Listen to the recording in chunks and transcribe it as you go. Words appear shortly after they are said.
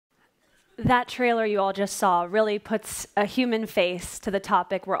That trailer you all just saw really puts a human face to the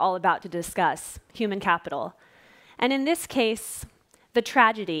topic we're all about to discuss, human capital. And in this case, the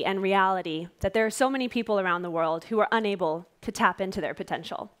tragedy and reality that there are so many people around the world who are unable to tap into their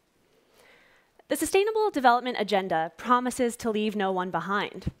potential. The Sustainable Development Agenda promises to leave no one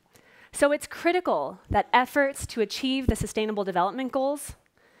behind. So it's critical that efforts to achieve the Sustainable Development Goals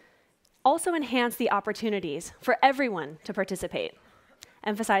also enhance the opportunities for everyone to participate.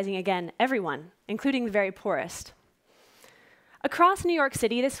 Emphasizing again, everyone, including the very poorest. Across New York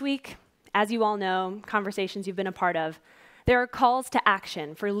City this week, as you all know, conversations you've been a part of, there are calls to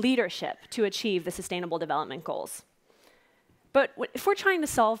action for leadership to achieve the Sustainable Development Goals. But if we're trying to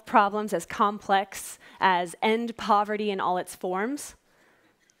solve problems as complex as end poverty in all its forms,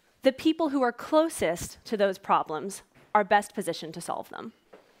 the people who are closest to those problems are best positioned to solve them.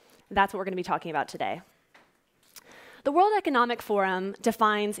 That's what we're going to be talking about today. The World Economic Forum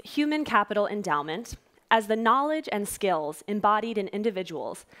defines human capital endowment as the knowledge and skills embodied in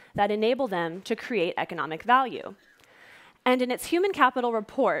individuals that enable them to create economic value. And in its Human Capital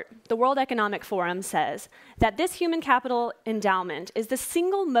Report, the World Economic Forum says that this human capital endowment is the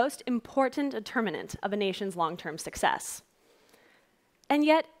single most important determinant of a nation's long-term success. And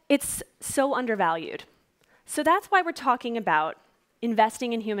yet, it's so undervalued. So that's why we're talking about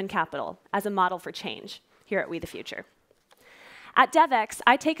investing in human capital as a model for change here at We the Future. At Devex,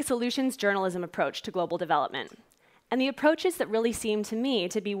 I take a solutions journalism approach to global development. And the approaches that really seem to me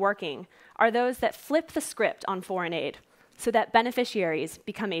to be working are those that flip the script on foreign aid so that beneficiaries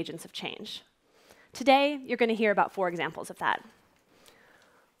become agents of change. Today, you're going to hear about 4 examples of that.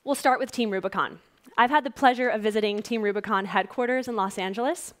 We'll start with Team Rubicon. I've had the pleasure of visiting Team Rubicon headquarters in Los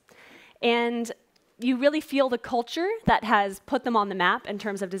Angeles, and you really feel the culture that has put them on the map in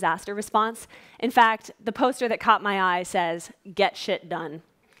terms of disaster response. In fact, the poster that caught my eye says, "Get shit done."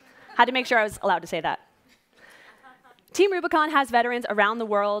 Had to make sure I was allowed to say that. Team Rubicon has veterans around the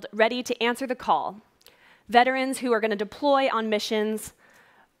world ready to answer the call. Veterans who are going to deploy on missions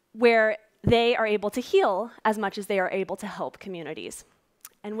where they are able to heal as much as they are able to help communities.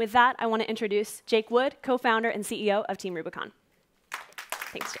 And with that, I want to introduce Jake Wood, co-founder and CEO of Team Rubicon.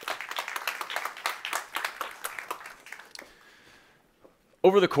 Thanks, Jake.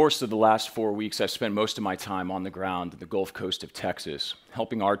 Over the course of the last 4 weeks, I've spent most of my time on the ground in the Gulf Coast of Texas,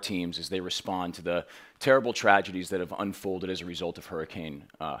 helping our teams as they respond to the terrible tragedies that have unfolded as a result of Hurricane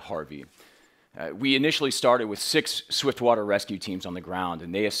Harvey. We initially started with 6 swiftwater rescue teams on the ground,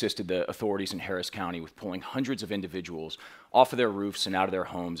 and they assisted the authorities in Harris County with pulling hundreds of individuals off of their roofs and out of their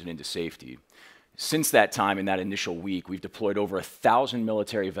homes and into safety. Since that time, in that initial week, we've deployed over 1,000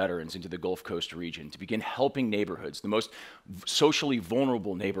 military veterans into the Gulf Coast region to begin helping neighborhoods, the most socially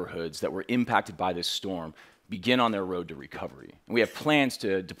vulnerable neighborhoods that were impacted by this storm, begin on their road to recovery. And we have plans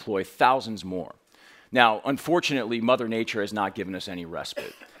to deploy thousands more. Now, unfortunately, Mother Nature has not given us any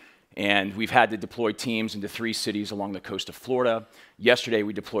respite. And we've had to deploy teams into 3 cities along the coast of Florida. Yesterday,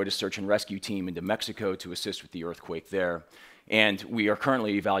 we deployed a search and rescue team into Mexico to assist with the earthquake there. And we are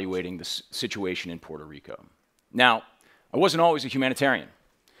currently evaluating the situation in Puerto Rico. Now, I wasn't always a humanitarian.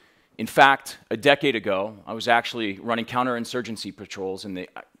 In fact, a decade ago, I was actually running counterinsurgency patrols in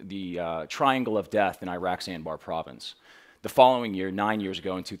the Triangle of Death in Iraq's Anbar province. The following year, 9 years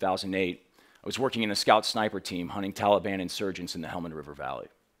ago in 2008, I was working in a scout sniper team hunting Taliban insurgents in the Helmand River Valley.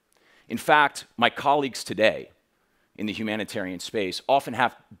 In fact, my colleagues today in the humanitarian space often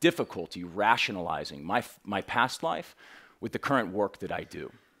have difficulty rationalizing my past life with the current work that I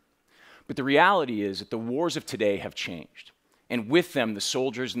do. But the reality is that the wars of today have changed. And with them, the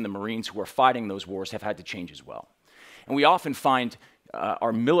soldiers and the Marines who are fighting those wars have had to change as well. And we often find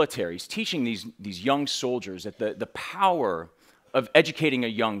our militaries teaching these young soldiers that the power of educating a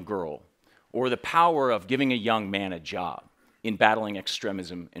young girl or the power of giving a young man a job in battling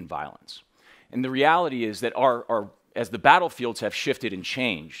extremism and violence. And the reality is that as the battlefields have shifted and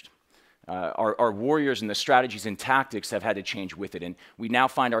changed, our warriors and the strategies and tactics have had to change with it. And we now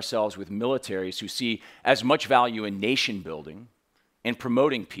find ourselves with militaries who see as much value in nation building and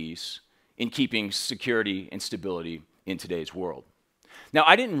promoting peace in keeping security and stability in today's world. Now,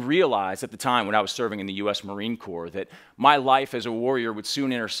 I didn't realize at the time when I was serving in the U.S. Marine Corps that my life as a warrior would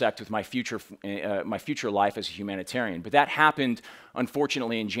soon intersect with my future life as a humanitarian. But that happened,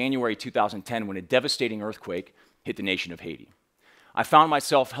 unfortunately, in January 2010 when a devastating earthquake hit the nation of Haiti. I found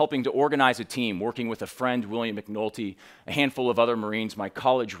myself helping to organize a team, working with a friend, William McNulty, a handful of other Marines, my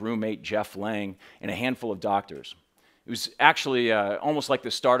college roommate, Jeff Lang, and a handful of doctors. It was actually almost like the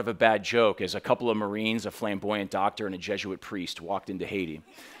start of a bad joke as a couple of Marines, a flamboyant doctor, and a Jesuit priest walked into Haiti.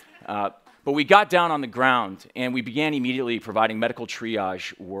 But we got down on the ground, and we began immediately providing medical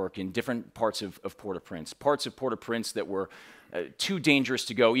triage work in different parts of Port-au-Prince, parts of Port-au-Prince that were too dangerous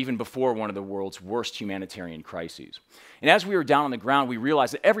to go even before one of the world's worst humanitarian crises. And as we were down on the ground, we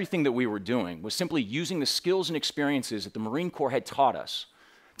realized that everything that we were doing was simply using the skills and experiences that the Marine Corps had taught us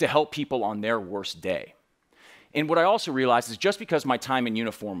to help people on their worst day. And what I also realized is just because my time in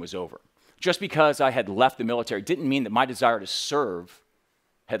uniform was over, just because I had left the military, didn't mean that my desire to serve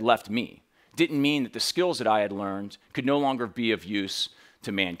had left me. Didn't mean that the skills that I had learned could no longer be of use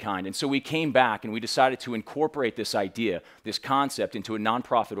to mankind. And so we came back and we decided to incorporate this idea, this concept, into a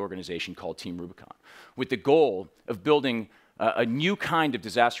nonprofit organization called Team Rubicon, with the goal of building a new kind of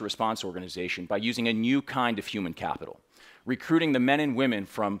disaster response organization by using a new kind of human capital, recruiting the men and women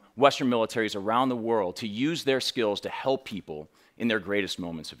from Western militaries around the world to use their skills to help people in their greatest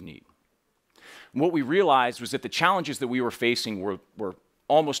moments of need. And what we realized was that the challenges that we were facing were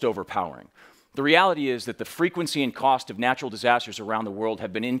almost overpowering. The reality is that the frequency and cost of natural disasters around the world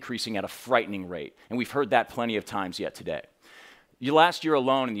have been increasing at a frightening rate, and we've heard that plenty of times yet today. Last year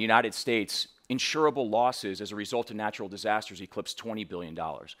alone in the United States, insurable losses as a result of natural disasters eclipsed $20 billion,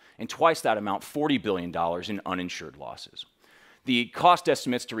 and twice that amount, $40 billion in uninsured losses. The cost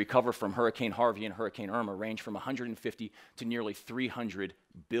estimates to recover from Hurricane Harvey and Hurricane Irma range from $150 to nearly $300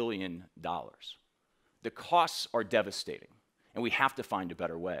 billion. The costs are devastating, and we have to find a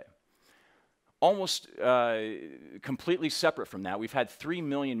better way. Almost completely separate from that, we've had 3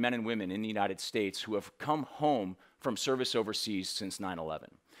 million men and women in the United States who have come home from service overseas since 9/11.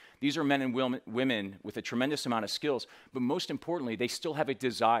 These are men and women with a tremendous amount of skills, but most importantly, they still have a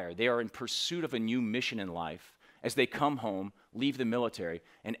desire. They are in pursuit of a new mission in life as they come home, leave the military,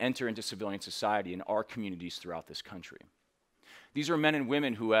 and enter into civilian society in our communities throughout this country. These are men and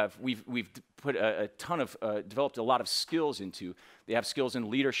women who we've put developed a lot of skills into. They have skills in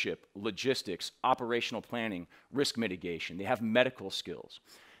leadership, logistics, operational planning, risk mitigation. They have medical skills.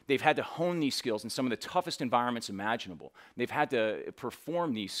 They've had to hone these skills in some of the toughest environments imaginable. They've had to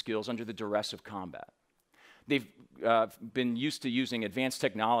perform these skills under the duress of combat. They've been used to using advanced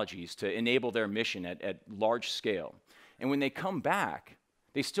technologies to enable their mission at large scale. And when they come back,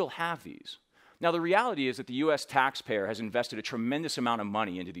 they still have these. Now, the reality is that the US taxpayer has invested a tremendous amount of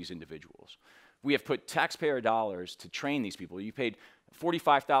money into these individuals. We have put taxpayer dollars to train these people. You paid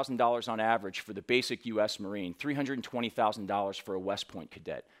 $45,000 on average for the basic US Marine, $320,000 for a West Point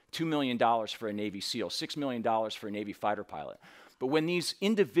cadet, $2 million for a Navy SEAL, $6 million for a Navy fighter pilot. But when these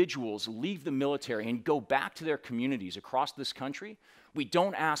individuals leave the military and go back to their communities across this country, we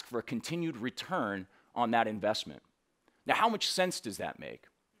don't ask for a continued return on that investment. Now, how much sense does that make?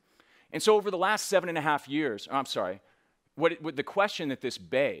 And so over the last 7.5 years, what the question that this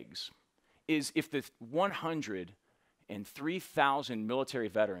begs is if the 103,000 military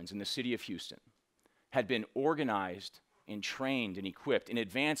veterans in the city of Houston had been organized and trained and equipped in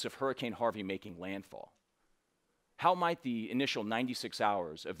advance of Hurricane Harvey making landfall, how might the initial 96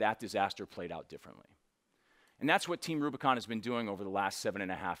 hours of that disaster played out differently? And that's what Team Rubicon has been doing over the last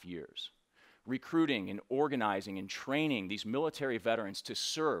 7.5 years. Recruiting and organizing and training these military veterans to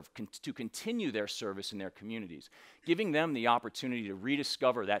serve, to continue their service in their communities, giving them the opportunity to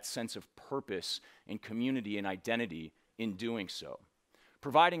rediscover that sense of purpose and community and identity in doing so.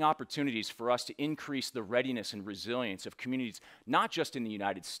 Providing opportunities for us to increase the readiness and resilience of communities, not just in the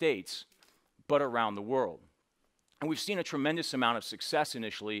United States, but around the world. And we've seen a tremendous amount of success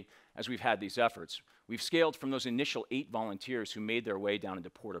initially as we've had these efforts. We've scaled from those initial 8 volunteers who made their way down into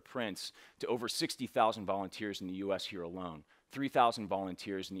Port-au-Prince to over 60,000 volunteers in the US here alone, 3,000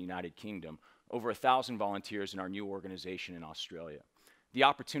 volunteers in the United Kingdom, over 1,000 volunteers in our new organization in Australia. The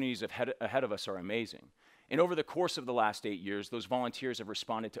opportunities ahead of us are amazing. And over the course of the last 8 years, those volunteers have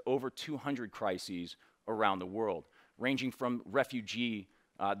responded to over 200 crises around the world, ranging from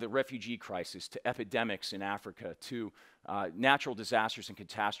the refugee crisis to epidemics in Africa to natural disasters and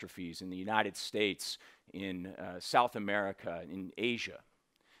catastrophes in the United States, in South America, in Asia.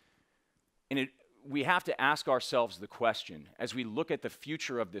 And we have to ask ourselves the question, as we look at the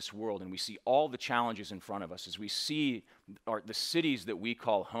future of this world and we see all the challenges in front of us, as we see the cities that we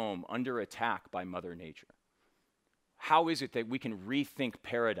call home under attack by Mother Nature, how is it that we can rethink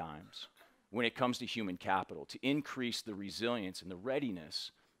paradigms when it comes to human capital to increase the resilience and the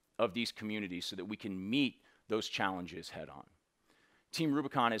readiness of these communities so that we can meet those challenges head on? Team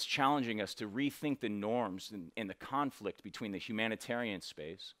Rubicon is challenging us to rethink the norms and the conflict between the humanitarian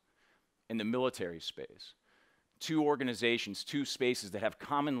space and the military space. Two organizations, two spaces that have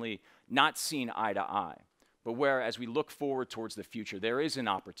commonly not seen eye to eye, but where, as we look forward towards the future, there is an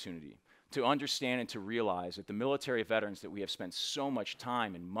opportunity to understand and to realize that the military veterans that we have spent so much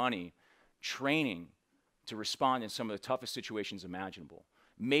time and money training to respond in some of the toughest situations imaginable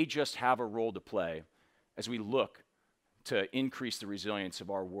may just have a role to play as we look to increase the resilience of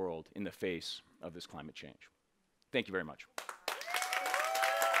our world in the face of this climate change. Thank you very much.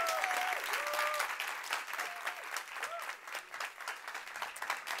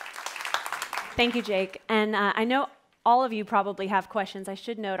 Thank you, Jake. And I know all of you probably have questions. I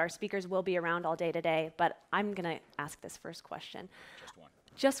should note our speakers will be around all day today, but I'm going to ask this first question. Just one.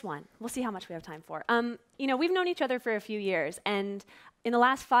 Just one. We'll see how much we have time for. You know, we've known each other for a few years, and in the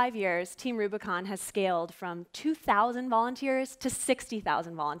last 5 years, Team Rubicon has scaled from 2,000 volunteers to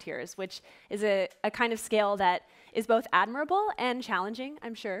 60,000 volunteers, which is a kind of scale that is both admirable and challenging,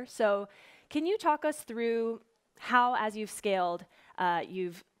 I'm sure. So can you talk us through how, as you've scaled,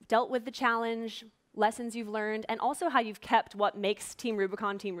 you've dealt with the challenge, lessons you've learned, and also how you've kept what makes Team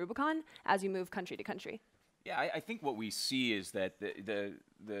Rubicon as you move country to country? Yeah, I think what we see is that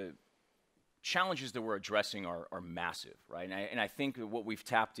the challenges that we're addressing are massive, right? And I think that what we've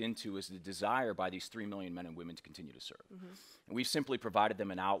tapped into is the desire by these 3 million men and women to continue to serve. Mm-hmm. And we've simply provided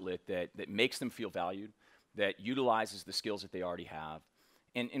them an outlet that makes them feel valued, that utilizes the skills that they already have.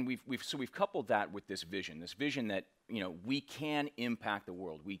 And we've coupled that with this vision that, you know, we can impact the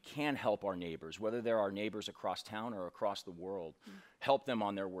world. We can help our neighbors, whether they're our neighbors across town or across the world, help them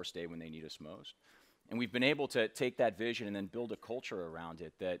on their worst day when they need us most. And we've been able to take that vision and then build a culture around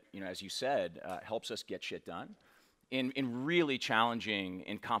it that, you know, as you said, helps us get shit done in really challenging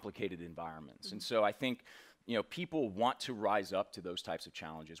and complicated environments. Mm-hmm. And so I think, you know, people want to rise up to those types of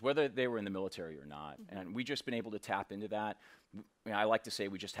challenges, whether they were in the military or not. Mm-hmm. And we've just been able to tap into that. I like to say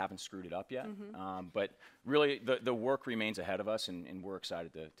we just haven't screwed it up yet. Mm-hmm. But really, the work remains ahead of us, and we're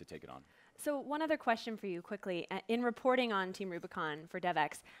excited to take it on. So one other question for you quickly. In reporting on Team Rubicon for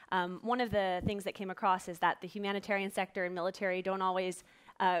Devex, one of the things that came across is that the humanitarian sector and military don't always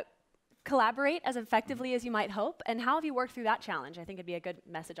collaborate as effectively as you might hope. And how have you worked through that challenge? I think it'd be a good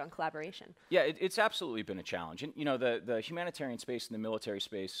message on collaboration. Yeah, it's absolutely been a challenge. And you know, the humanitarian space and the military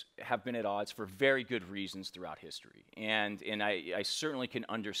space have been at odds for very good reasons throughout history. And I certainly can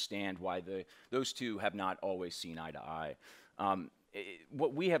understand why those two have not always seen eye to eye.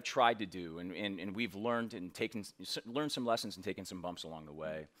 What we have tried to do, and we've learned some lessons and taken some bumps along the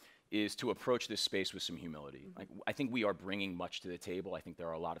way, is to approach this space with some humility. Mm-hmm. Like, I think we are bringing much to the table. I think there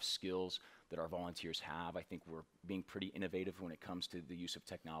are a lot of skills that our volunteers have. I think we're being pretty innovative when it comes to the use of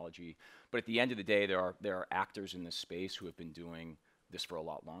technology. But at the end of the day, there are actors in this space who have been doing this for a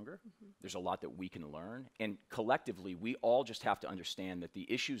lot longer. Mm-hmm. There's a lot that we can learn. And collectively, we all just have to understand that the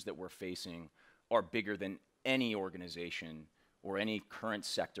issues that we're facing are bigger than any organization or any current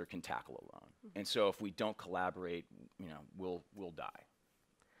sector can tackle alone. Mm-hmm. And so if we don't collaborate, you know, we'll die.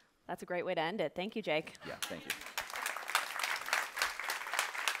 That's a great way to end it. Thank you, Jake. Yeah, thank you.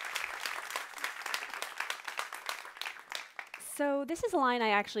 So this is a line I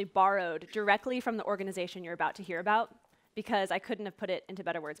actually borrowed directly from the organization you're about to hear about, because I couldn't have put it into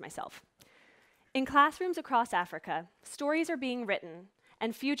better words myself. In classrooms across Africa, stories are being written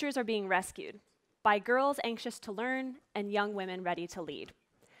and futures are being rescued by girls anxious to learn and young women ready to lead.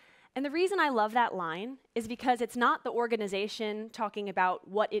 And the reason I love that line is because it's not the organization talking about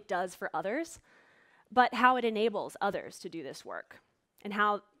what it does for others, but how it enables others to do this work and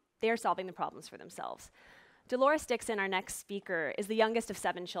how they're solving the problems for themselves. Dolores Dickson, our next speaker, is the youngest of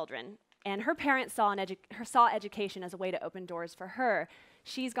 7 children, and her parents saw education as a way to open doors for her.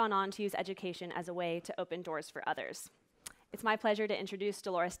 She's gone on to use education as a way to open doors for others. It's my pleasure to introduce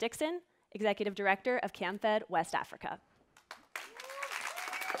Dolores Dickson, Executive Director of Camfed, West Africa.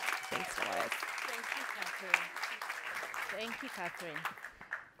 Thanks, Dolores. Thank you, Catherine. Thank you, Catherine.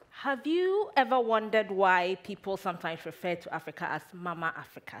 Have you ever wondered why people sometimes refer to Africa as Mama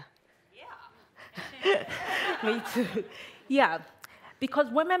Africa? Yeah. Me too. Yeah, because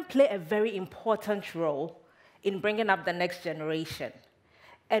women play a very important role in bringing up the next generation.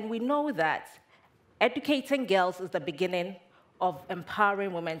 And we know that educating girls is the beginning of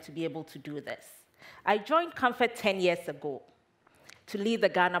empowering women to be able to do this. I joined Camfed 10 years ago to lead the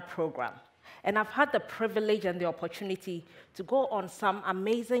Ghana program. And I've had the privilege and the opportunity to go on some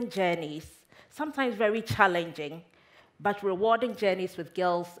amazing journeys, sometimes very challenging, but rewarding journeys with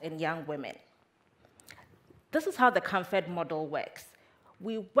girls and young women. This is how the Camfed model works.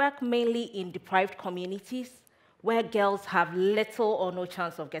 We work mainly in deprived communities where girls have little or no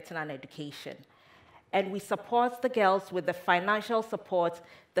chance of getting an education. And we support the girls with the financial support,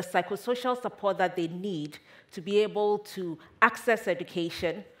 the psychosocial support that they need to be able to access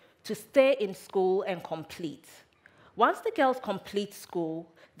education, to stay in school and complete. Once the girls complete school,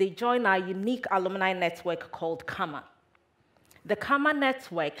 they join our unique alumni network called KAMA. The Kama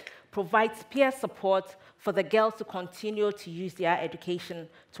Network provides peer support for the girls to continue to use their education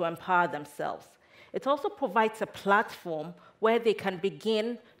to empower themselves. It also provides a platform where they can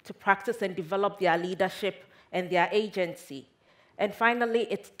begin to practice and develop their leadership and their agency. And finally,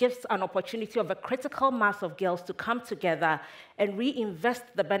 it gives an opportunity of a critical mass of girls to come together and reinvest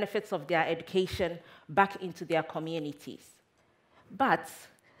the benefits of their education back into their communities. But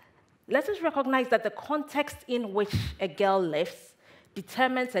let us recognize that the context in which a girl lives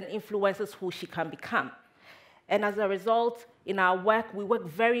determines and influences who she can become. And as a result, in our work, we work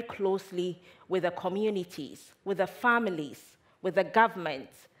very closely with the communities, with the families, with the government,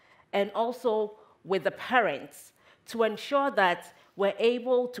 and also with the parents to ensure that we're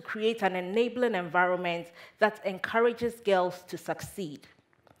able to create an enabling environment that encourages girls to succeed.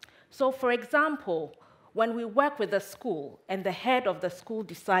 So, for example, when we work with a school and the head of the school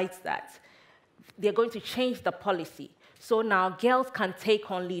decides that they're going to change the policy, so now girls can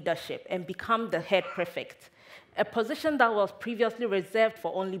take on leadership and become the head prefect, a position that was previously reserved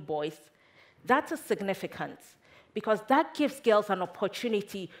for only boys, that is significant because that gives girls an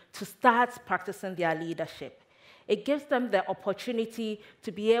opportunity to start practicing their leadership. It gives them the opportunity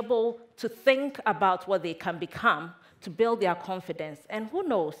to be able to think about what they can become, to build their confidence. And who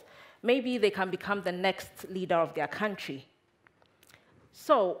knows, maybe they can become the next leader of their country.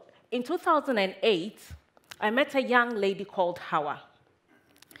 So in 2008, I met a young lady called Hawa.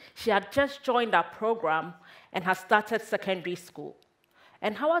 She had just joined our program and has started secondary school.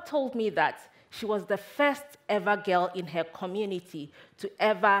 And Hawa told me that she was the first ever girl in her community to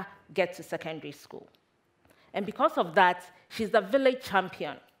ever get to secondary school. And because of that, she's the village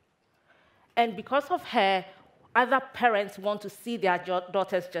champion. And because of her, other parents want to see their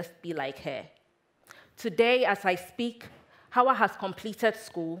daughters just be like her. Today, as I speak, Hawa has completed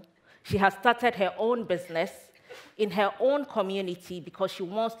school. She has started her own business in her own community because she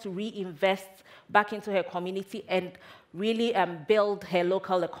wants to reinvest back into her community and really build her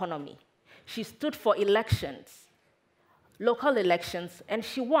local economy. She stood for elections, local elections, and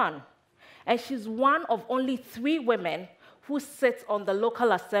she won. And she's one of only 3 women who sit on the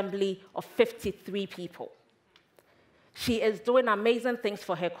local assembly of 53 people. She is doing amazing things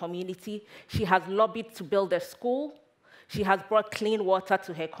for her community. She has lobbied to build a school. She has brought clean water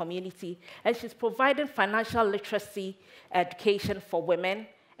to her community. And she's providing financial literacy education for women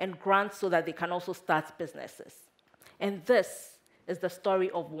and grants so that they can also start businesses. And this is the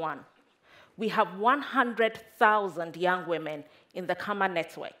story of one. We have 100,000 young women in the Kama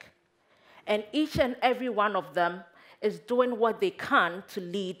Network. And each and every one of them is doing what they can to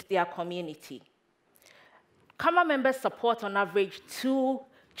lead their community. Kama members support, on average, 2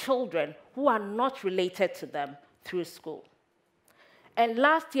 children who are not related to them through school. And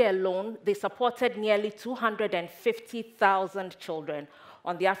last year alone, they supported nearly 250,000 children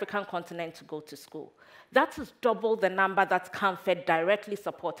on the African continent to go to school. That is double the number that Camfed directly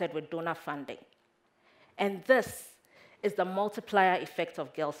supported with donor funding. And this is the multiplier effect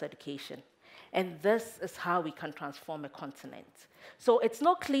of girls' education. And this is how we can transform a continent. So it's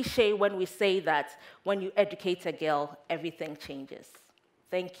no cliche when we say that when you educate a girl, everything changes.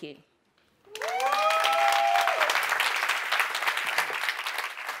 Thank you.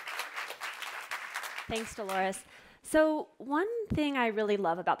 Thanks, Dolores. So one thing I really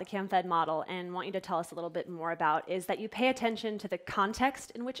love about the Camfed model and want you to tell us a little bit more about is that you pay attention to the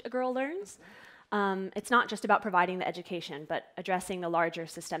context in which a girl learns. It's not just about providing the education, but addressing the larger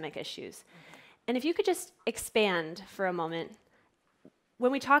systemic issues. And if you could just expand for a moment,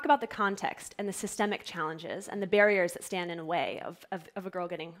 when we talk about the context and the systemic challenges and the barriers that stand in the way of a girl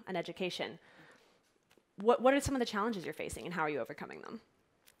getting an education, what are some of the challenges you're facing and how are you overcoming them?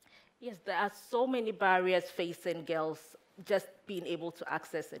 Yes, there are so many barriers facing girls just being able to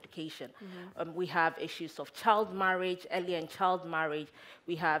access education. We have issues of child marriage, early and child marriage.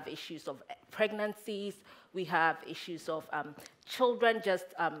 We have issues of pregnancies. We have issues of children,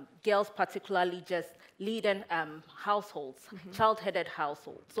 girls particularly, just leading households, child-headed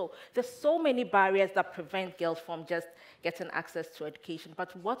households. So there's so many barriers that prevent girls from just getting access to education.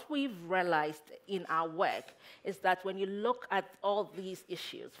 But what we've realized in our work is that when you look at all these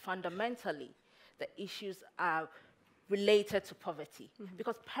issues, fundamentally, the issues are related to poverty,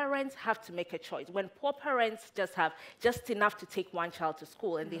 because parents have to make a choice. When poor parents just have just enough to take one child to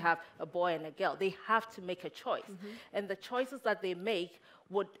school and they have a boy and a girl, they have to make a choice. And the choices that they make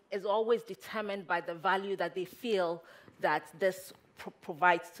is always determined by the value that they feel that this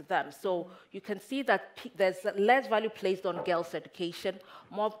provides to them. So you can see that there's less value placed on girls' education,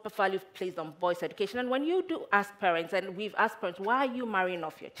 more value placed on boys' education. And when you do ask parents, and we've asked parents, why are you marrying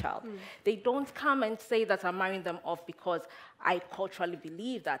off your child? They don't come and say that I'm marrying them off because I culturally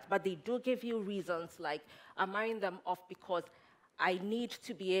believe that, but they do give you reasons like, I'm marrying them off because I need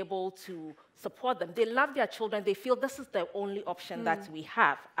to be able to support them. They love their children. They feel this is the only option that we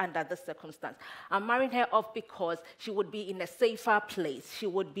have under this circumstance. I'm marrying her off because she would be in a safer place. She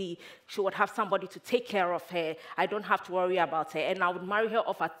would have somebody to take care of her. I don't have to worry about her. And I would marry her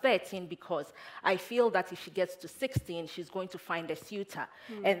off at 13 because I feel that if she gets to 16, she's going to find a suitor.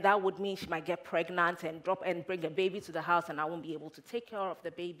 And that would mean she might get pregnant and bring a baby to the house, and I won't be able to take care of the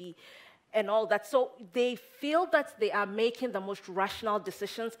baby. And all that. So they feel that they are making the most rational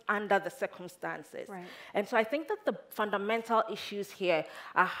decisions under the circumstances. Right. And so I think that the fundamental issues here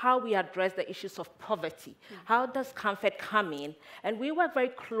are how we address the issues of poverty. How does Camfed come in? And we work very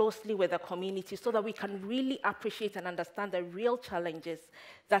closely with the community so that we can really appreciate and understand the real challenges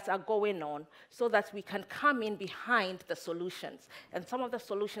that are going on so that we can come in behind the solutions. And some of the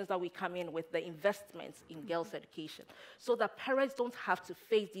solutions that we come in with the investments in girls' education so that parents don't have to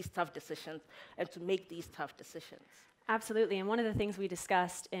face these tough decisions and to make these tough decisions. Absolutely, and one of the things we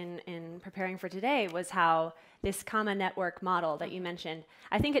discussed in preparing for today was how this comma network model that you mentioned,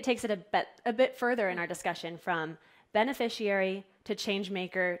 I think it takes it a bit further in our discussion from beneficiary to change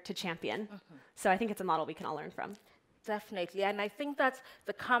maker to champion. So I think it's a model we can all learn from. Definitely, and I think that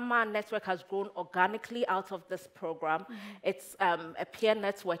the Comma network has grown organically out of this program. It's a peer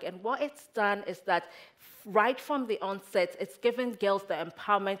network, and what it's done is that right from the onset, it's given girls the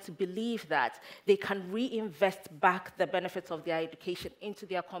empowerment to believe that they can reinvest back the benefits of their education into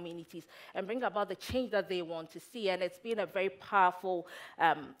their communities and bring about the change that they want to see, and it's been a very powerful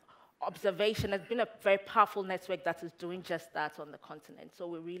observation. Has been a very powerful network that is doing just that on the continent. So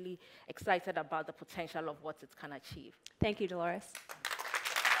we're really excited about the potential of what it can achieve. Thank you, Dolores.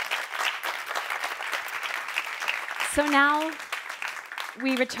 So now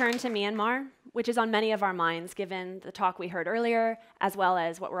we return to Myanmar, which is on many of our minds given the talk we heard earlier, as well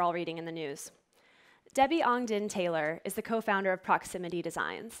as what we're all reading in the news. Debbie Aung Din Taylor is the co-founder of Proximity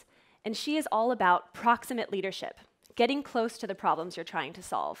Designs, and she is all about proximate leadership, getting close to the problems you're trying to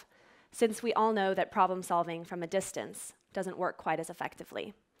solve, since we all know that problem solving from a distance doesn't work quite as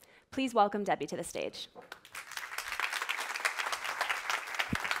effectively. Please welcome Debbie to the stage.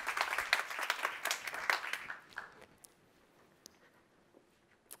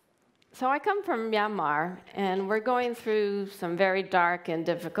 So I come from Myanmar, and we're going through some very dark and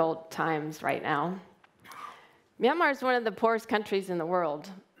difficult times right now. Myanmar is one of the poorest countries in the world.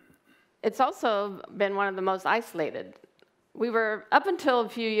 It's also been one of the most isolated. Up until a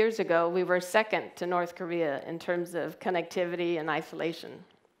few years ago, we were second to North Korea in terms of connectivity and isolation.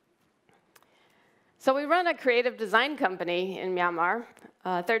 So we run a creative design company in Myanmar.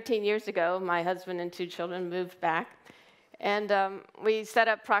 13 years ago, my husband and 2 children moved back, and we set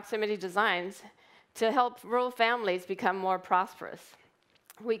up Proximity Designs to help rural families become more prosperous.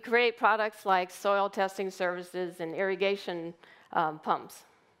 We create products like soil testing services and irrigation pumps.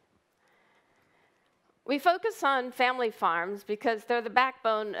 We focus on family farms because they're the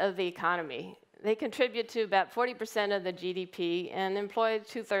backbone of the economy. They contribute to about 40% of the GDP and employ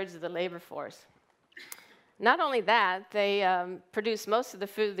 2/3 of the labor force. Not only that, they produce most of the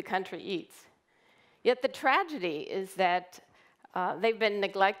food the country eats. Yet the tragedy is that they've been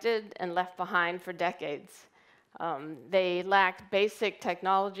neglected and left behind for decades. They lack basic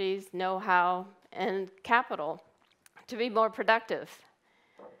technologies, know-how, and capital to be more productive.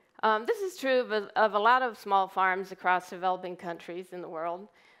 This is true of a lot of small farms across developing countries in the world.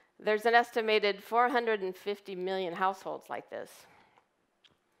 There's an estimated 450 million households like this.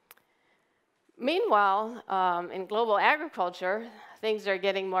 Meanwhile, in global agriculture, things are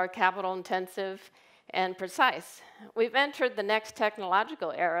getting more capital intensive and precise. We've entered the next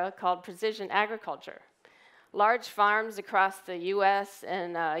technological era called precision agriculture. Large farms across the US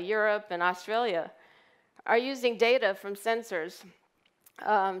and Europe and Australia are using data from sensors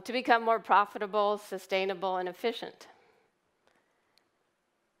to become more profitable, sustainable, and efficient.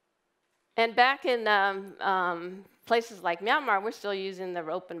 And back in places like Myanmar, we're still using the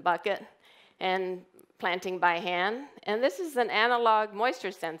rope and bucket and planting by hand. And this is an analog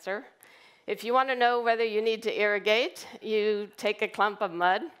moisture sensor. If you want to know whether you need to irrigate, you take a clump of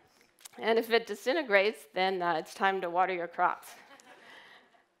mud, and if it disintegrates, then it's time to water your crops.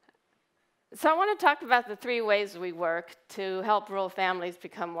 So I want to talk about the 3 ways we work to help rural families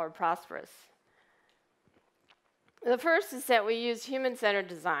become more prosperous. The first is that we use human-centered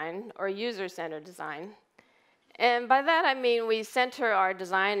design, or user-centered design, And by that, I mean we center our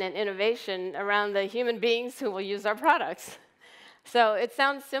design and innovation around the human beings who will use our products. So it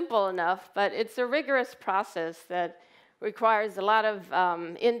sounds simple enough, but it's a rigorous process that requires a lot of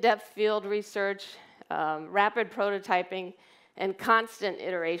in-depth field research, rapid prototyping, and constant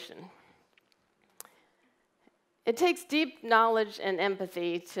iteration. It takes deep knowledge and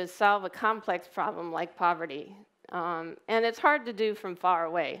empathy to solve a complex problem like poverty, and it's hard to do from far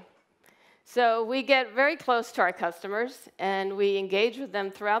away. So we get very close to our customers, and we engage with them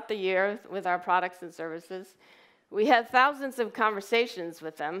throughout the year with our products and services. We have thousands of conversations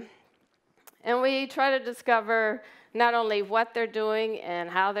with them, and we try to discover not only what they're doing and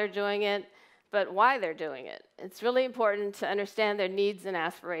how they're doing it, but why they're doing it. It's really important to understand their needs and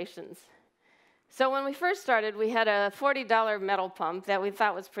aspirations. So when we first started, we had a $40 metal pump that we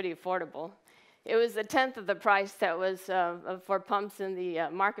thought was pretty affordable. It was a tenth of the price that was for pumps in the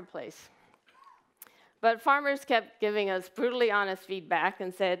marketplace. But farmers kept giving us brutally honest feedback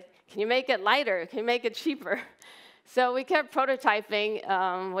and said, can you make it lighter? Can you make it cheaper? So we kept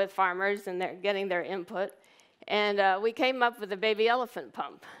prototyping with farmers and getting their input. And we came up with a baby elephant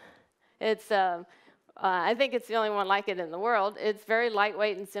pump. It's, I think it's the only one like it in the world. It's very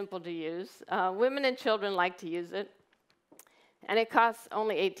lightweight and simple to use. Women and children like to use it. And it costs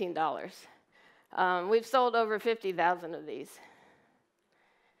only $18. We've sold over 50,000 of these.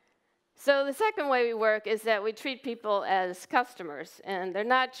 So the second way we work is that we treat people as customers, and they're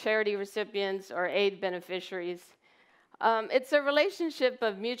not charity recipients or aid beneficiaries. It's a relationship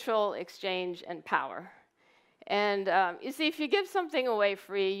of mutual exchange and power. And you see, if you give something away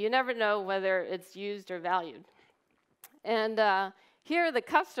free, you never know whether it's used or valued. And here the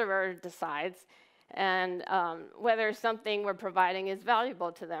customer decides and whether something we're providing is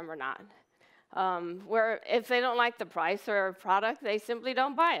valuable to them or not. Where if they don't like the price or our product, they simply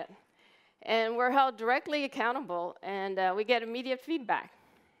don't buy it. And we're held directly accountable, and we get immediate feedback.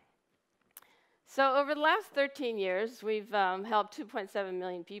 So over the last 13 years, we've helped 2.7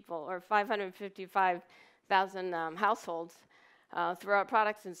 million people, or 555,000 households, through our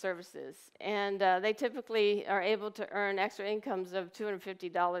products and services. And they typically are able to earn extra incomes of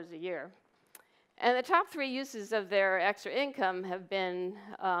 $250 a year. And the top three uses of their extra income have been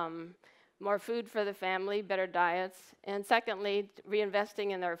more food for the family, better diets, and secondly, reinvesting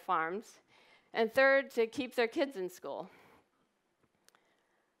in their farms, and third, to keep their kids in school.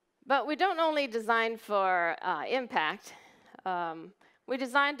 But we don't only design for impact. We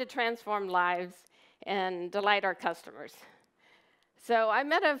design to transform lives and delight our customers. So I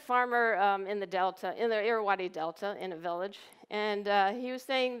met a farmer in the Delta, in the Irrawaddy Delta, in a village, and he was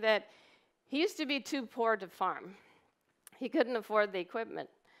saying that he used to be too poor to farm. He couldn't afford the equipment.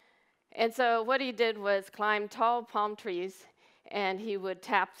 And so what he did was climb tall palm trees, and he would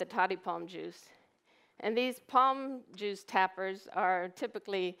tap the toddy palm juice. And these palm juice tappers are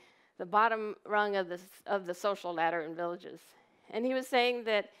typically the bottom rung of the social ladder in villages. And he was saying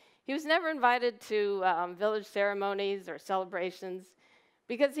that he was never invited to village ceremonies or celebrations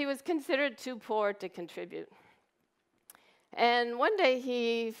because he was considered too poor to contribute. And one day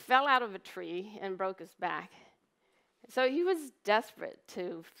he fell out of a tree and broke his back. So he was desperate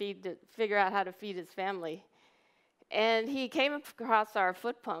to figure out how to feed his family. And he came across our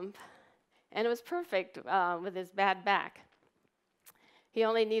foot pump, and it was perfect with his bad back. He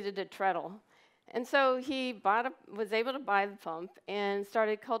only needed a treadle. And so he was able to buy the pump and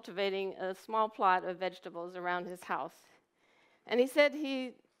started cultivating a small plot of vegetables around his house. And he said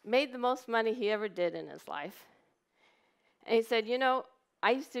he made the most money he ever did in his life. And he said, you know,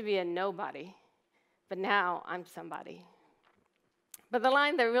 I used to be a nobody, but now I'm somebody. But the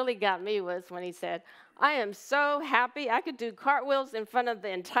line that really got me was when he said, I am so happy I could do cartwheels in front of the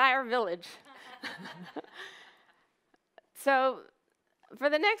entire village. So for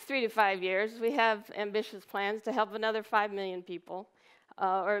the next 3 to 5 years, we have ambitious plans to help another 5 million people,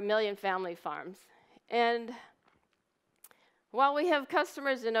 or 1 million family farms. And while we have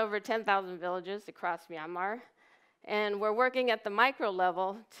customers in over 10,000 villages across Myanmar, and we're working at the micro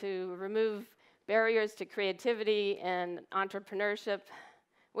level to remove barriers to creativity and entrepreneurship,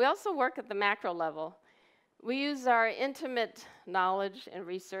 we also work at the macro level. We use our intimate knowledge and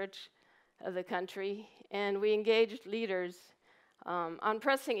research of the country, and we engage leaders on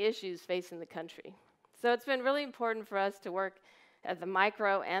pressing issues facing the country. So it's been really important for us to work at the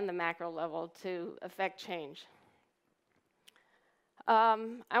micro and the macro level to affect change. I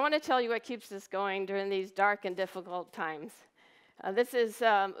want to tell you what keeps us going during these dark and difficult times. This is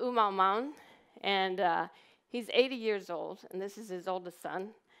Umau Maun, and he's 80 years old, and this is his oldest son.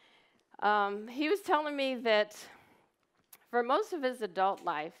 He was telling me that for most of his adult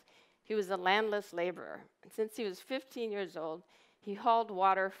life, he he was a landless laborer. And since he was 15 years old, he hauled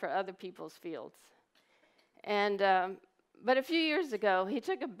water for other people's fields. And, but a few years ago, he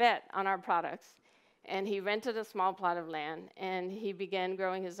took a bet on our products, and he rented a small plot of land, and he began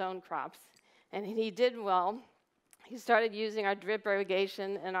growing his own crops. And he did well. He started using our drip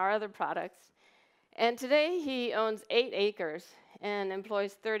irrigation and our other products. And today, he owns 8 acres and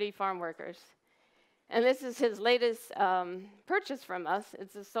employs 30 farm workers. And this is his latest purchase from us.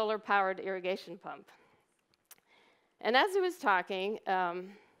 It's a solar-powered irrigation pump. And as he was talking,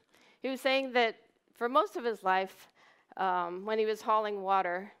 he was saying that for most of his life, when he was hauling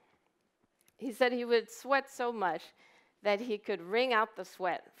water, he said he would sweat so much that he could wring out the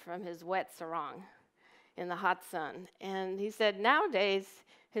sweat from his wet sarong in the hot sun. And he said nowadays,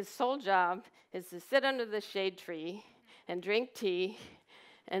 his sole job is to sit under the shade tree and drink tea,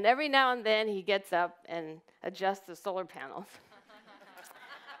 and every now and then he gets up and adjusts the solar panels.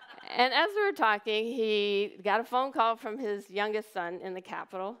 And as we were talking, he got a phone call from his youngest son in the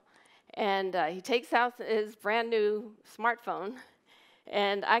Capitol, and he takes out his brand new smartphone,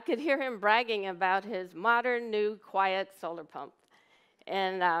 and I could hear him bragging about his modern, new, quiet solar pump.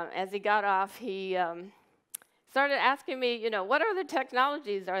 And as he got off, he started asking me, you know, what other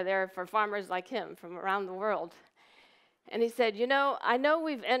technologies are there for farmers like him from around the world? And he said, you know, I know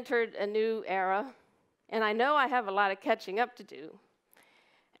we've entered a new era, and I know I have a lot of catching up to do.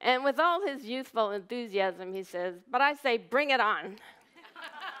 And with all his youthful enthusiasm, he says, but I say, bring it on.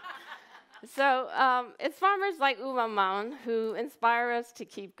 So it's farmers like Umamaun who inspire us to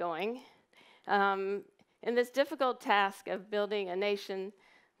keep going in this difficult task of building a nation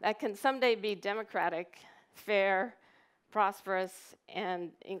that can someday be democratic, fair, prosperous,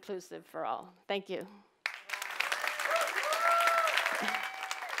 and inclusive for all. Thank you.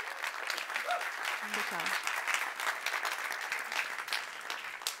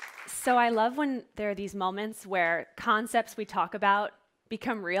 So I love when there are these moments where concepts we talk about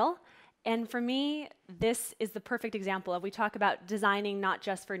become real. And for me, this is the perfect example of we talk about designing not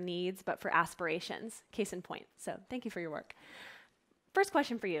just for needs, but for aspirations. Case in point. So thank you for your work. First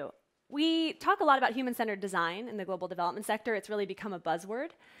question for you. We talk a lot about human-centered design in the global development sector. It's really become a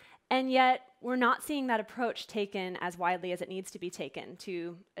buzzword. And yet, we're not seeing that approach taken as widely as it needs to be taken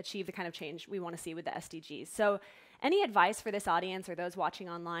to achieve the kind of change we want to see with the SDGs. So any advice for this audience or those watching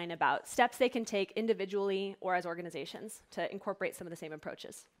online about steps they can take individually or as organizations to incorporate some of the same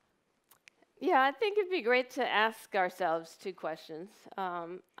approaches? Yeah, I think it'd be great to ask ourselves 2 questions.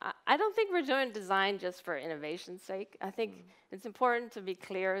 I don't think we're doing design just for innovation's sake. I think it's important to be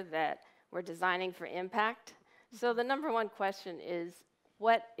clear that we're designing for impact. So the number 1 question is,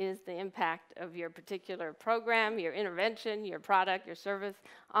 what is the impact of your particular program, your intervention, your product, your service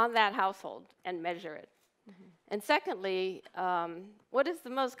on that household, and measure it. And secondly, what is the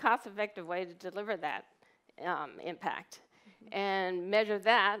most cost-effective way to deliver that impact? And measure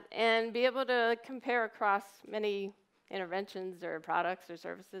that, and be able to compare across many interventions or products or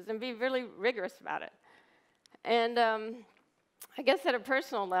services, and be really rigorous about it. And I guess at a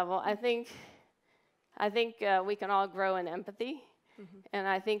personal level, I think we can all grow in empathy, and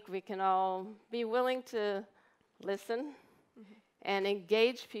I think we can all be willing to listen and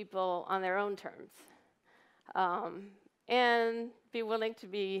engage people on their own terms, and be willing to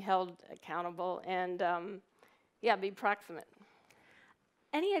be held accountable and yeah, be proximate.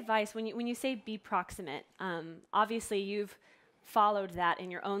 Any advice, when you say be proximate, obviously you've followed that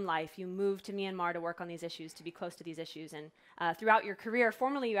in your own life. You moved to Myanmar to work on these issues, to be close to these issues, and throughout your career,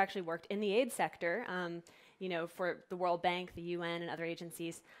 formerly you actually worked in the aid sector, you know, for the World Bank, the UN, and other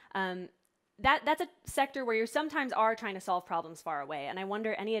agencies. That's a sector where you sometimes are trying to solve problems far away, and I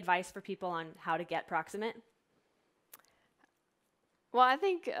wonder, any advice for people on how to get proximate? Well, I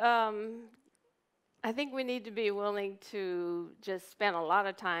think we need to be willing to just spend a lot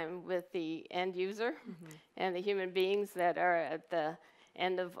of time with the end user and the human beings that are at the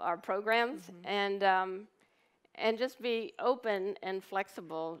end of our programs, and just be open and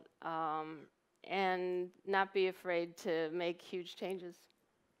flexible, and not be afraid to make huge changes.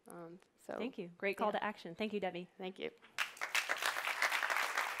 So Thank you. Great call to action. Thank you, Debbie. Thank you.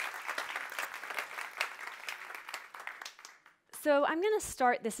 So I'm going to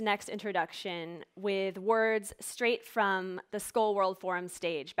start this next introduction with words straight from the Skoll World Forum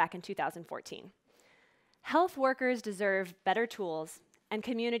stage back in 2014. Health workers deserve better tools, and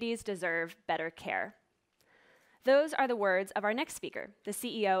communities deserve better care. Those are the words of our next speaker, the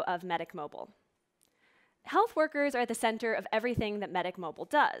CEO of Medic Mobile. Health workers are at the center of everything that Medic Mobile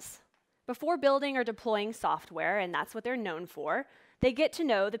does. Before building or deploying software, and that's what they're known for, they get to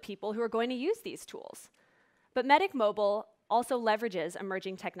know the people who are going to use these tools. But Medic Mobile also leverages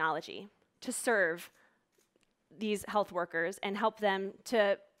emerging technology to serve these health workers and help them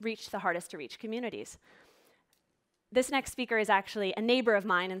to reach the hardest to reach communities. This next speaker is actually a neighbor of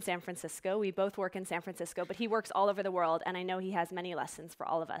mine in San Francisco. We both work in San Francisco, but he works all over the world, and I know he has many lessons for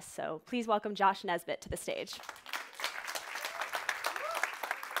all of us. So please welcome Josh Nesbit to the stage.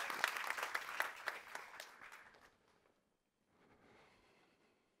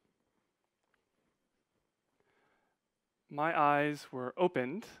 My eyes were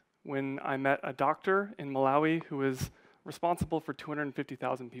opened when I met a doctor in Malawi who was responsible for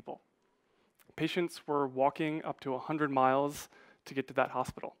 250,000 people. Patients were walking up to 100 miles to get to that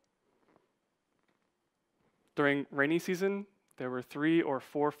hospital. During rainy season, there were 3 or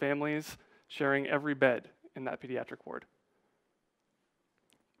 4 families sharing every bed in that pediatric ward.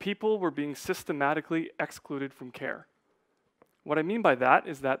 People were being systematically excluded from care. What I mean by that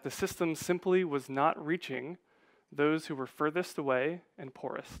is that the system simply was not reaching those who were furthest away and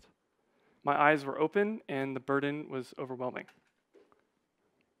poorest. My eyes were open and the burden was overwhelming.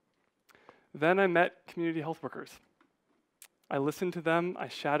 Then I met community health workers. I listened to them, I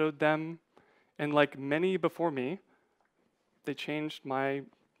shadowed them, and like many before me, they changed my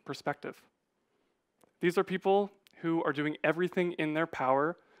perspective. These are people who are doing everything in their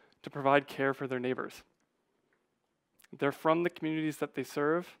power to provide care for their neighbors. They're from the communities that they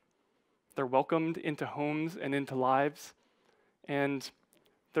serve. They're welcomed into homes and into lives, and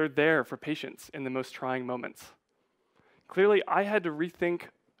they're there for patients in the most trying moments. Clearly, I had to rethink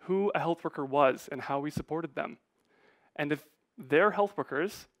who a health worker was and how we supported them. And if they're health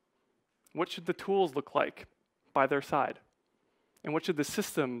workers, what should the tools look like by their side? And what should the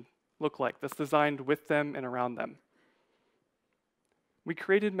system look like that's designed with them and around them? We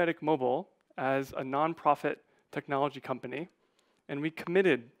created Medic Mobile as a nonprofit technology company, and we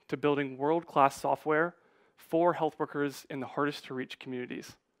committed to building world-class software for health workers in the hardest to reach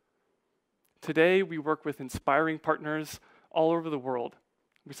communities. Today, we work with inspiring partners all over the world.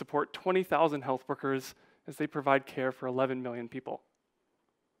 We support 20,000 health workers as they provide care for 11 million people.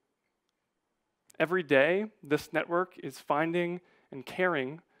 Every day, this network is finding and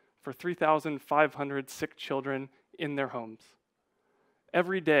caring for 3,500 sick children in their homes.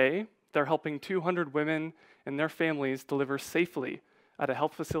 Every day, they're helping 200 women and their families deliver safely at a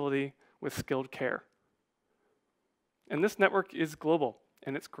health facility with skilled care. And this network is global,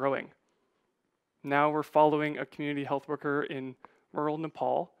 and it's growing. Now we're following a community health worker in rural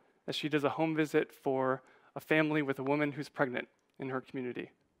Nepal as she does a home visit for a family with a woman who's pregnant in her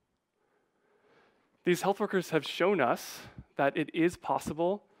community. These health workers have shown us that it is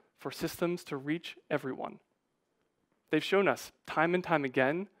possible for systems to reach everyone. They've shown us time and time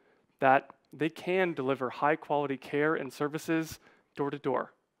again that they can deliver high-quality care and services door to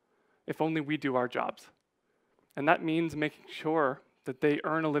door, if only we do our jobs. And that means making sure that they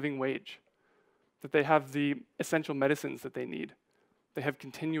earn a living wage, that they have the essential medicines that they need, they have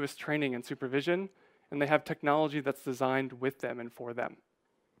continuous training and supervision, and they have technology that's designed with them and for them.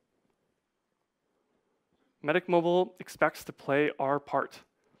 Medic Mobile expects to play our part.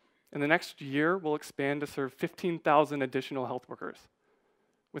 In the next year, we'll expand to serve 15,000 additional health workers.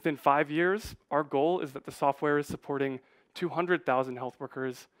 Within 5 years, our goal is that the software is supporting 200,000 health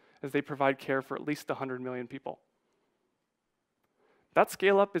workers as they provide care for at least 100 million people. That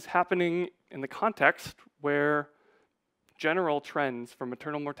scale-up is happening in the context where general trends for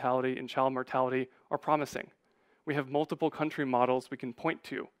maternal mortality and child mortality are promising. We have multiple country models we can point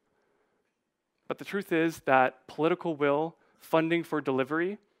to. But the truth is that political will, funding for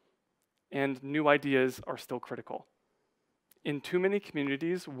delivery, and new ideas are still critical. In too many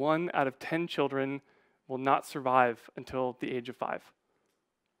communities, 1 out of 10 children will not survive until the age of 5.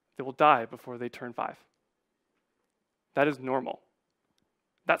 They will die before they turn 5. That is normal.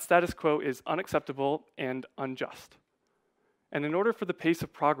 That status quo is unacceptable and unjust. And in order for the pace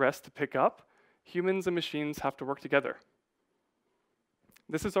of progress to pick up, humans and machines have to work together.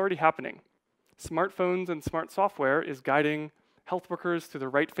 This is already happening. Smartphones and smart software is guiding health workers to the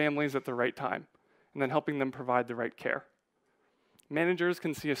right families at the right time, and then helping them provide the right care. Managers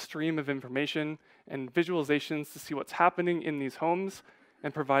can see a stream of information and visualizations to see what's happening in these homes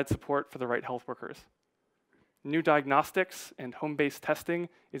and provide support for the right health workers. New diagnostics and home-based testing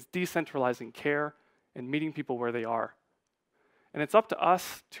is decentralizing care and meeting people where they are. And it's up to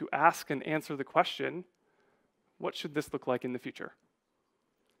us to ask and answer the question, what should this look like in the future?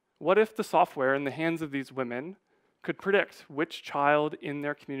 What if the software in the hands of these women could predict which child in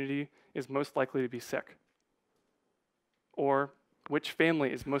their community is most likely to be sick? Or which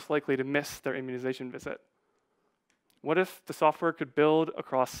family is most likely to miss their immunization visit? What if the software could build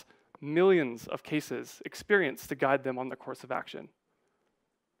across millions of cases experience to guide them on the course of action?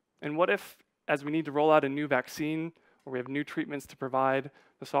 And what if, as we need to roll out a new vaccine or we have new treatments to provide,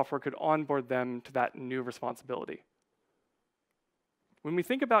 the software could onboard them to that new responsibility? When we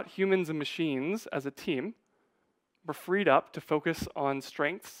think about humans and machines as a team, we're freed up to focus on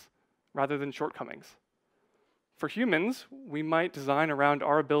strengths rather than shortcomings. For humans, we might design around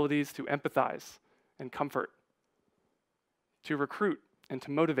our abilities to empathize and comfort, to recruit and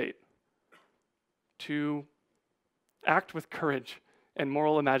to motivate, to act with courage and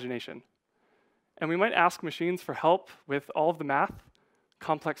moral imagination. And we might ask machines for help with all of the math,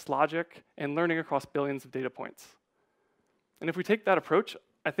 complex logic, and learning across billions of data points. And if we take that approach,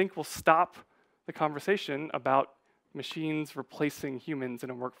 I think we'll stop the conversation about machines replacing humans in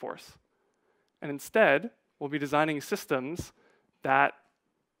a workforce. And instead, we'll be designing systems that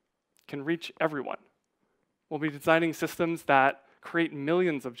can reach everyone. We'll be designing systems that create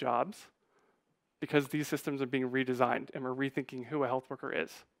millions of jobs because these systems are being redesigned and we're rethinking who a health worker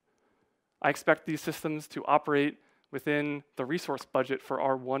is. I expect these systems to operate within the resource budget for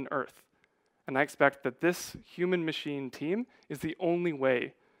our one Earth. And I expect that this human-machine team is the only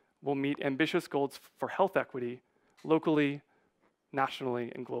way we'll meet ambitious goals for health equity locally,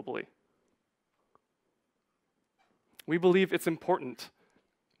 nationally, and globally. We believe it's important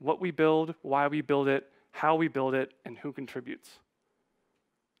what we build, why we build it, how we build it, and who contributes.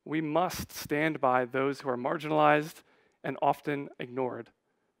 We must stand by those who are marginalized and often ignored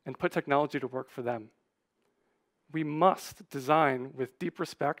and put technology to work for them. We must design with deep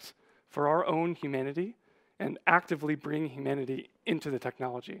respect for our own humanity and actively bring humanity into the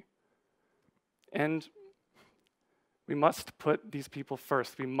technology. And we must put these people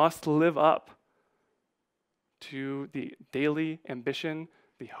first. We must live up to the daily ambition,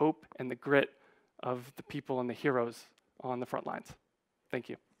 the hope, and the grit of the people and the heroes on the front lines. Thank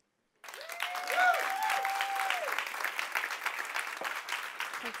you.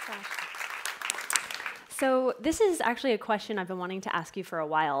 Thanks, Josh. So this is actually a question I've been wanting to ask you for a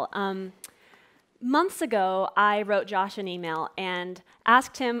while. Months ago, I wrote Josh an email and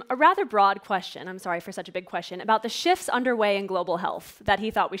asked him a rather broad question, I'm sorry for such a big question, about the shifts underway in global health that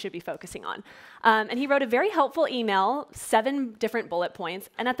he thought we should be focusing on. And he wrote a very helpful email, 7 different bullet points,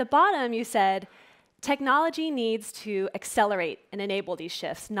 and at the bottom you said, technology needs to accelerate and enable these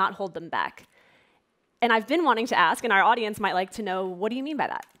shifts, not hold them back. And I've been wanting to ask, and our audience might like to know, what do you mean by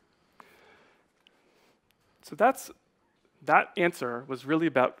that? So that answer was really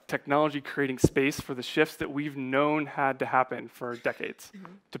about technology creating space for the shifts that we've known had to happen for decades,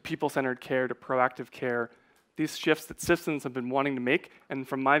 to people-centered care, to proactive care, these shifts that systems have been wanting to make, and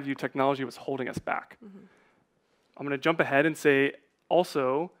from my view, technology was holding us back. I'm going to jump ahead and say,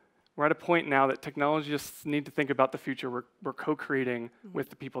 also, we're at a point now that technologists need to think about the future we're co-creating with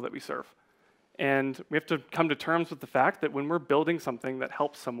the people that we serve. And we have to come to terms with the fact that when we're building something that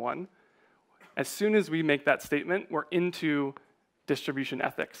helps someone, as soon as we make that statement, we're into distribution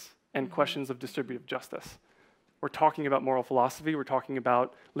ethics and questions of distributive justice. We're talking about moral philosophy, we're talking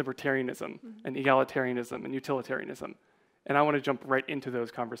about libertarianism and egalitarianism and utilitarianism. And I want to jump right into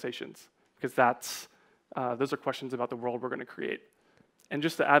those conversations because those are questions about the world we're going to create. And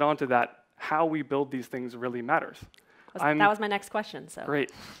just to add on to that, how we build these things really matters. That was my next question. So.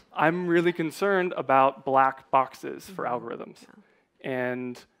 Great. I'm really concerned about black boxes for algorithms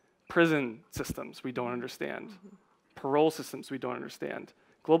and prison systems we don't understand, parole systems we don't understand.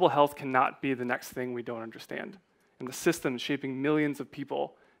 Global health cannot be the next thing we don't understand. And the systems shaping millions of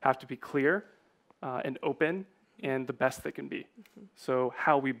people have to be clear and open and the best they can be. So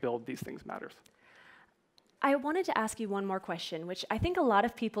how we build these things matters. I wanted to ask you one more question, which I think a lot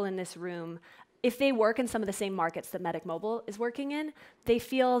of people in this room, if they work in some of the same markets that Medic Mobile is working in, they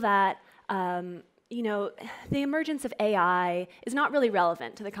feel that the emergence of AI is not really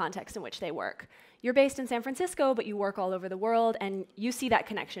relevant to the context in which they work. You're based in San Francisco, but you work all over the world, and you see that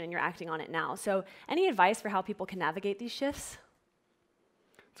connection and you're acting on it now. So any advice for how people can navigate these shifts?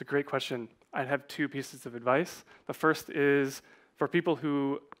 It's a great question. I'd have 2 pieces of advice. The first is for people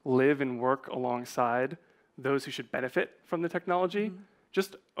who live and work alongside those who should benefit from the technology,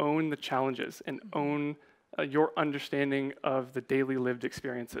 just own the challenges and own your understanding of the daily lived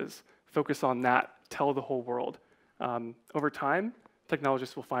experiences. Focus on that, tell the whole world. Over time,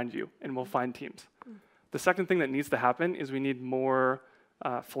 technologists will find you and we'll find teams. The second thing that needs to happen is we need more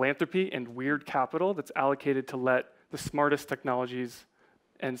philanthropy and weird capital that's allocated to let the smartest technologies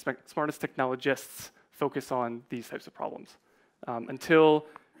and smartest technologists focus on these types of problems. Until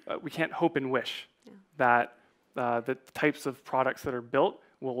we can't hope and wish that the types of products that are built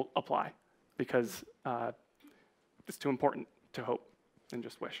will apply because it's too important to hope and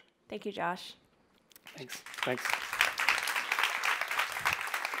just wish. Thank you, Josh. Thanks. Thanks.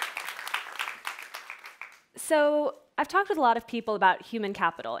 So I've talked with a lot of people about human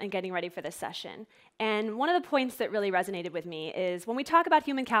capital and getting ready for this session. And one of the points that really resonated with me is when we talk about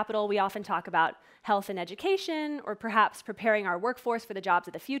human capital, we often talk about health and education, or perhaps preparing our workforce for the jobs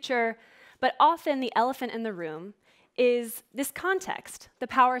of the future. But often the elephant in the room is this context, the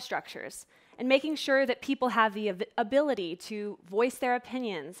power structures, and making sure that people have the ability to voice their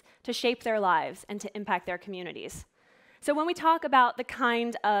opinions, to shape their lives, and to impact their communities. So when we talk about the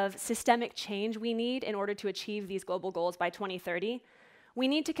kind of systemic change we need in order to achieve these global goals by 2030, we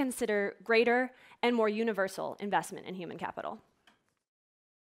need to consider greater and more universal investment in human capital.